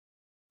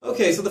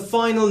Okay, so the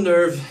final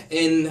nerve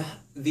in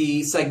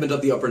the segment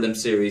of the upper limb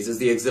series is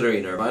the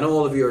axillary nerve. I know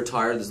all of you are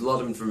tired, there's a lot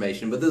of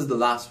information, but this is the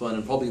last one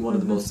and probably one of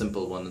the most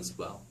simple ones as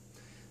well.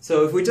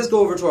 So if we just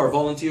go over to our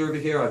volunteer over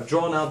here, I've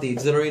drawn out the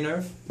axillary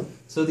nerve.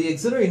 So the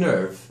axillary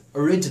nerve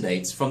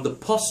originates from the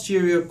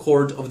posterior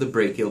cord of the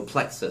brachial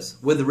plexus,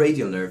 with the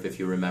radial nerve, if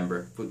you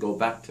remember, if we go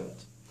back to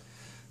it.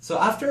 So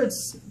after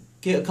it's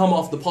come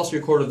off the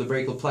posterior cord of the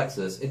brachial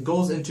plexus, it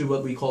goes into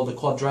what we call the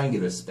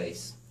quadrangular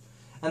space.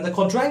 And the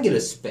quadrangular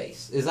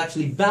space is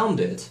actually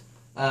bounded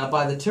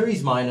by the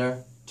teres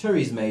minor,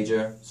 teres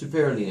major,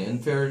 superiorly and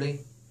inferiorly,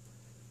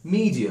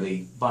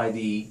 medially by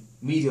the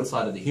medial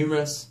side of the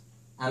humerus,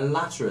 and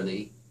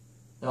laterally,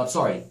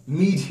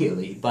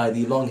 medially by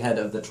the long head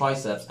of the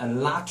triceps,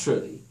 and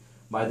laterally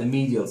by the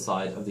medial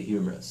side of the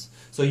humerus.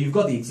 So you've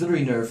got the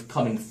axillary nerve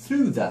coming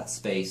through that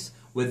space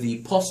with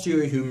the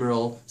posterior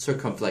humeral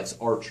circumflex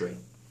artery.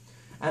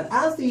 And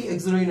as the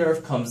axillary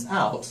nerve comes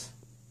out,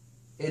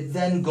 it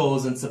then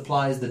goes and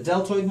supplies the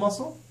deltoid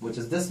muscle, which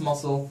is this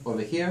muscle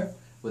over here,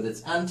 with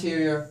its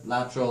anterior,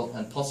 lateral,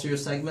 and posterior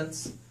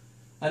segments.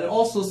 And it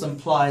also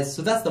supplies,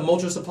 so that's the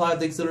motor supply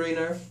of the axillary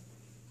nerve.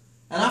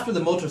 And after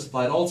the motor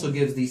supply, it also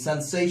gives the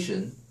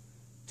sensation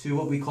to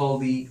what we call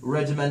the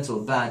regimental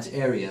badge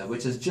area,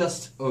 which is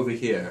just over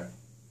here.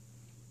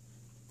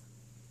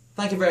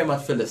 Thank you very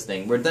much for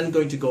listening. We're then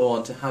going to go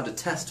on to how to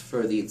test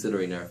for the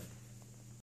axillary nerve.